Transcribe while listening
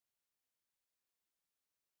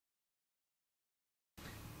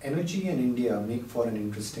energy and India make for an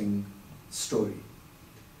interesting story.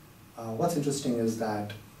 What's interesting is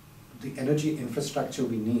that the energy infrastructure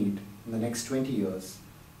we need in the next 20 years,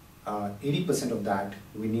 80% of that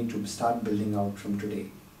we need to start building out from today.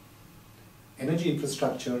 Energy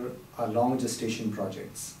infrastructure are long gestation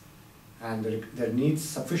projects, and there needs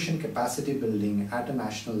sufficient capacity building at a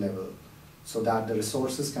national level so that the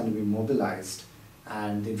resources can be mobilized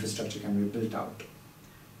and the infrastructure can be built out.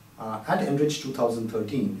 At Enrich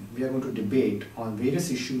 2013, we are going to debate on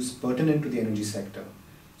various issues pertinent to the energy sector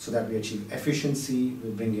so that we achieve efficiency, we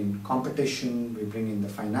bring in competition, we bring in the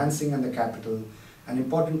financing and the capital, and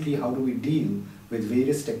importantly, how do we deal with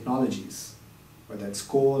various technologies, whether it's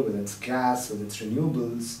coal, whether it's gas, whether it's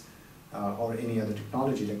renewables, or any other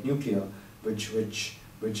technology like nuclear,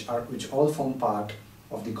 which all form part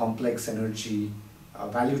of the complex energy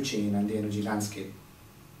value chain and the energy landscape.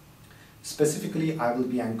 Specifically, I will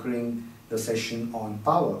be anchoring the session on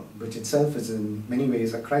power, which itself is in many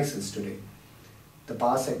ways a crisis today. The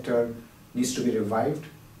power sector needs to be revived.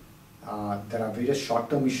 There are various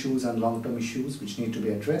short-term issues and long-term issues which need to be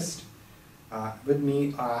addressed. With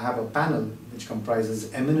me, I have a panel which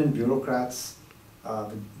comprises eminent bureaucrats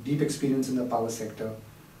with deep experience in the power sector.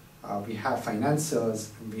 We have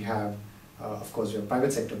financiers, and we have, of course, we have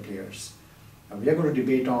private sector players. We are going to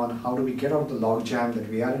debate on how do we get out of the logjam that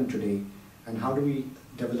we are in today, and how do we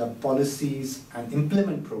develop policies and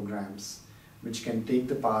implement programs which can take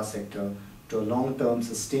the power sector to a long-term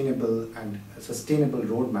sustainable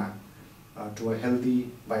roadmap to a healthy,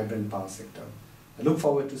 vibrant power sector. I look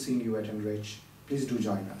forward to seeing you at Enrich. Please do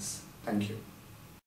join us. Thank you.